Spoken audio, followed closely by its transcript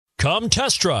Come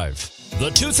test drive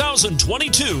the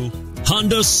 2022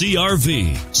 Honda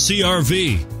CR-V.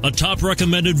 CR-V, a top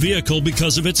recommended vehicle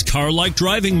because of its car-like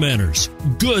driving manners,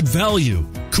 good value,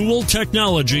 cool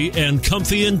technology, and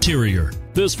comfy interior.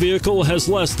 This vehicle has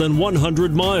less than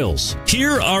 100 miles.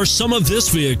 Here are some of this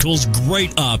vehicle's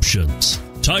great options: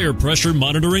 tire pressure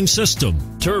monitoring system,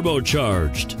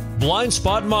 turbocharged, blind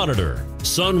spot monitor,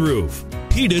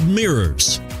 sunroof, heated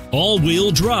mirrors,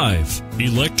 all-wheel drive,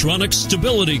 electronic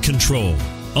stability control,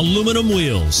 aluminum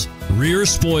wheels, rear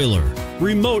spoiler,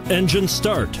 remote engine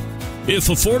start. If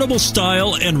affordable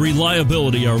style and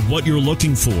reliability are what you're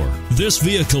looking for, this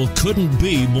vehicle couldn't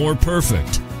be more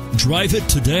perfect. Drive it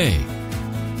today.